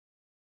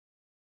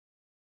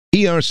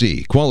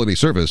ERC, quality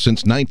service since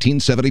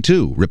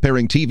 1972,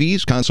 repairing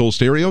TVs, console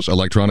stereos,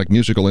 electronic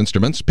musical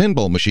instruments,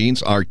 pinball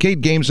machines,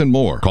 arcade games, and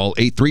more. Call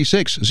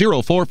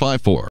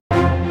 836-0454.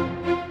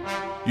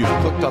 You've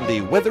clicked on the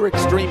Weather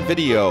Xtreme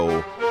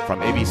video from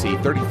ABC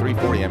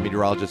 3340. I'm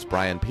meteorologist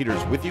Brian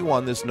Peters with you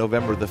on this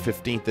November the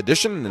 15th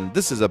edition, and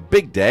this is a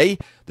big day.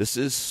 This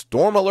is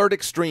Storm Alert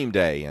Extreme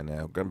Day, and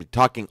we're going to be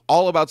talking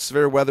all about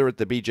severe weather at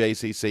the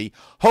BJCC.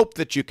 Hope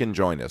that you can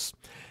join us.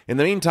 In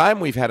the meantime,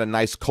 we've had a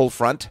nice cold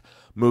front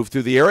move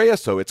through the area,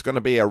 so it's going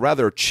to be a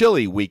rather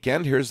chilly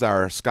weekend. Here's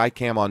our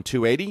Skycam on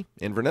 280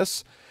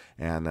 Inverness,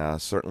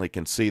 and certainly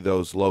can see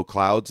those low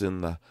clouds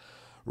in the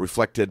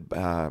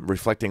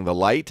reflecting the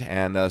light,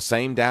 and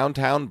same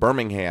downtown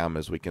Birmingham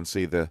as we can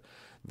see the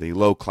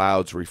low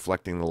clouds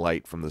reflecting the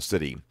light from the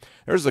city.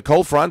 There's a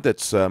cold front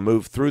that's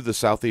moved through the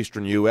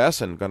southeastern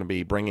U.S. and going to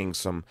be bringing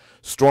some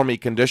stormy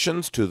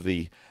conditions to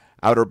the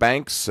Outer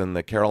Banks and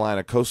the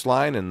Carolina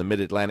coastline and the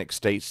mid-Atlantic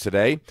states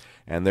today.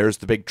 And there's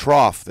the big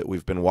trough that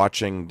we've been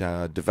watching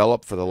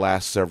develop for the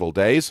last several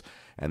days.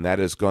 And that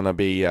is going to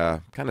be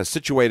kind of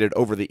situated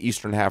over the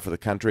eastern half of the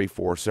country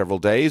for several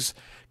days,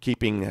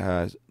 keeping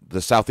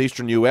the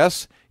southeastern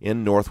U.S.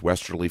 in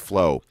northwesterly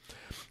flow.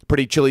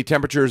 Pretty chilly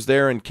temperatures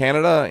there in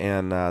Canada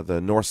and the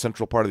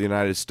north-central part of the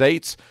United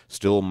States.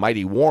 Still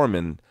mighty warm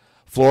in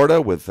Florida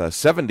with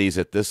 70s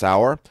at this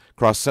hour.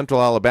 Across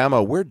central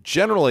Alabama, we're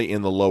generally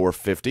in the lower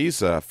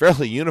 50s,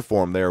 fairly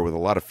uniform there with a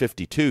lot of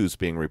 52s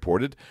being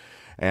reported,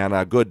 and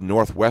a good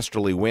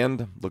northwesterly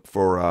wind. Look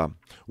for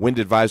wind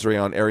advisory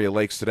on area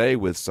lakes today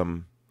with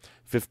some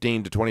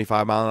 15 to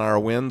 25 mile an hour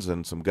winds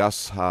and some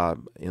gusts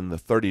in the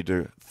 30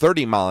 to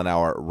 30 mile an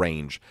hour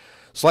range.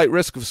 Slight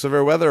risk of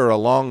severe weather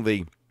along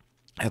the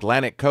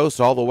Atlantic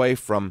coast, all the way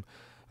from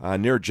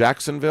near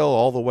Jacksonville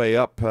all the way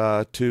up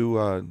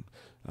to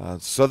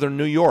southern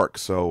New York.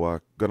 So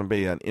going to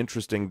be an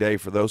interesting day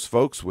for those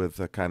folks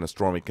with kind of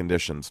stormy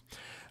conditions.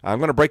 I'm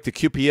going to break the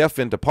QPF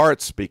into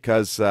parts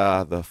because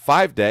the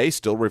 5-day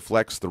still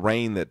reflects the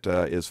rain that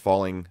is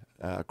falling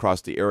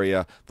across the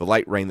area, the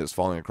light rain that's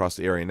falling across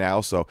the area now.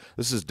 So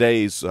this is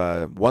days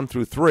 1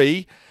 through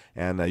 3,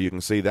 and you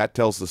can see that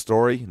tells the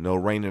story. No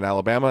rain in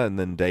Alabama, and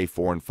then day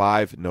 4 and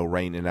 5, no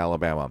rain in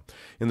Alabama.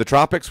 In the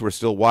tropics, we're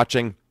still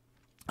watching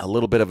a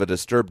little bit of a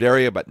disturbed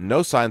area, but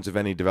no signs of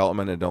any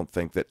development. I don't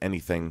think that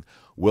anything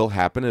will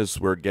happen as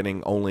we're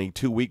getting only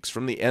 2 weeks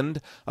from the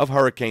end of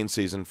hurricane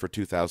season for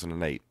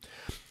 2008.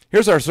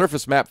 Here's our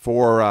surface map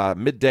for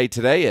midday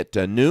today at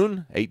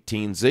noon,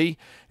 18Z,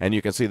 and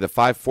you can see the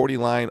 540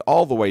 line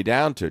all the way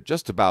down to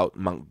just about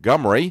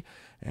Montgomery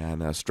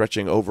and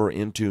stretching over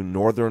into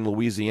northern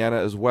Louisiana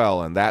as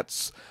well, and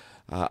that's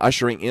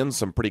ushering in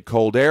some pretty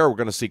cold air. We're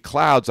going to see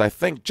clouds, I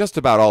think, just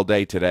about all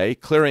day today,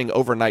 clearing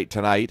overnight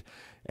tonight.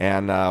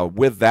 And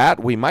with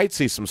that, we might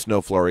see some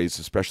snow flurries,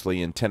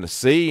 especially in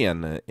Tennessee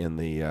and in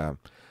the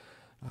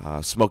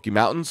Smoky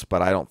Mountains,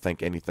 but I don't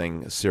think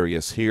anything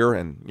serious here,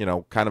 and, you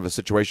know, kind of a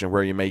situation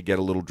where you may get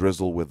a little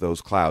drizzle with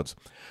those clouds.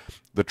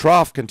 The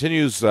trough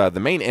continues, the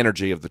main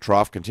energy of the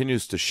trough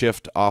continues to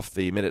shift off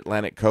the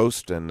mid-Atlantic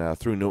coast and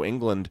through New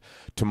England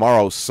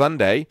tomorrow,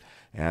 Sunday,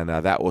 and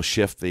that will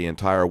shift the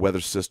entire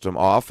weather system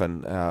off,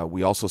 and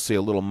we also see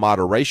a little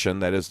moderation.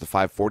 That is, the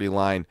 540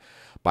 line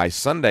by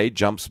Sunday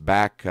jumps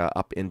back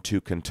up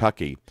into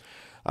Kentucky.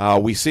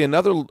 We see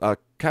another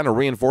kind of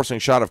reinforcing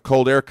shot of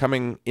cold air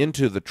coming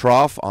into the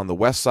trough on the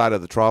west side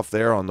of the trough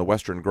there on the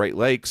western Great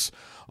Lakes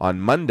on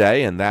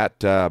Monday, and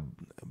that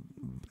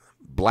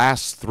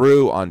blasts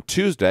through on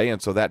Tuesday,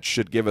 and so that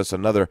should give us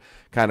another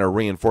kind of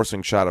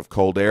reinforcing shot of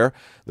cold air.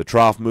 The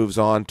trough moves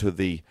on to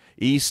the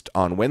east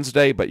on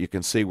Wednesday, but you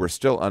can see we're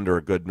still under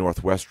a good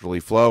northwesterly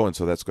flow, and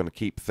so that's going to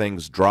keep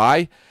things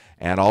dry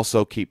and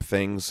also keep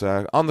things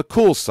on the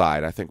cool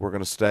side. I think we're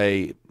going to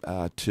stay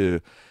to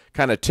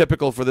kind of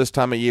typical for this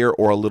time of year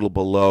or a little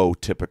below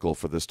typical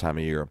for this time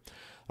of year.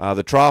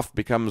 The trough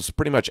becomes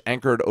pretty much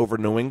anchored over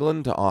New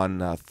England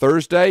on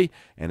Thursday,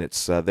 and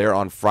it's there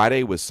on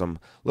Friday with some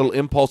little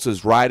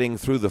impulses riding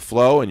through the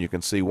flow, and you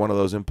can see one of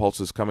those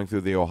impulses coming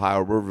through the Ohio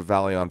River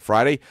Valley on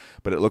Friday,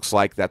 but it looks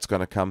like that's going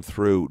to come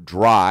through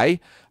dry.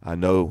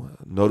 No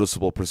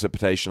noticeable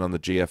precipitation on the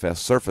GFS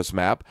surface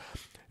map.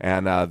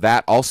 And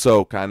that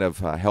also kind of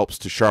helps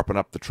to sharpen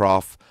up the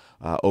trough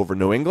over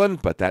New England,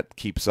 but that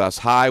keeps us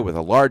high with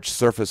a large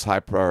surface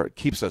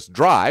keeps us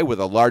dry with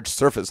a large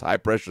surface high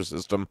pressure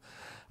system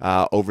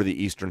over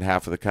the eastern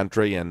half of the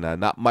country, and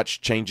not much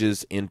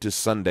changes into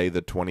Sunday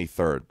the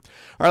 23rd. All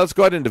right, let's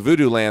go ahead into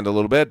voodoo land a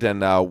little bit,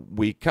 and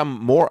we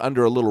come more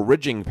under a little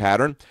ridging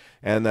pattern,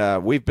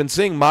 and we've been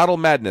seeing model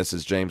madness,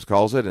 as James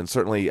calls it, and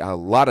certainly a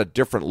lot of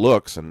different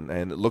looks, and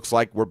it looks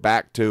like we're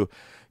back to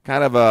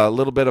kind of a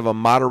little bit of a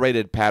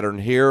moderated pattern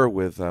here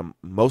with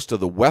most of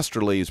the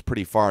westerlies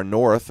pretty far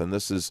north, and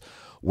this is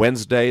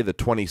Wednesday the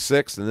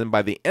 26th, and then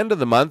by the end of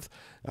the month,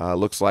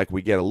 looks like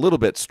we get a little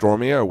bit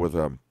stormier with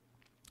a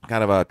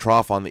kind of a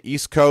trough on the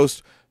east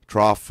coast,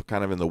 trough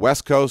kind of in the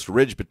west coast,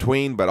 ridge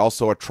between, but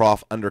also a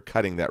trough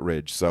undercutting that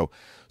ridge. So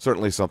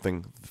certainly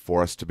something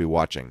for us to be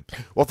watching.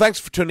 Well, thanks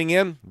for tuning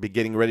in. Be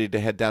getting ready to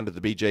head down to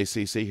the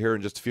BJCC here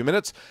in just a few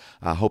minutes.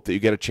 I hope that you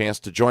get a chance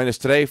to join us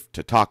today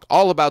to talk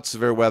all about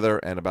severe weather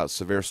and about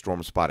severe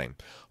storm spotting.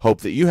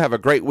 Hope that you have a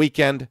great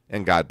weekend,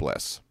 and God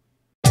bless.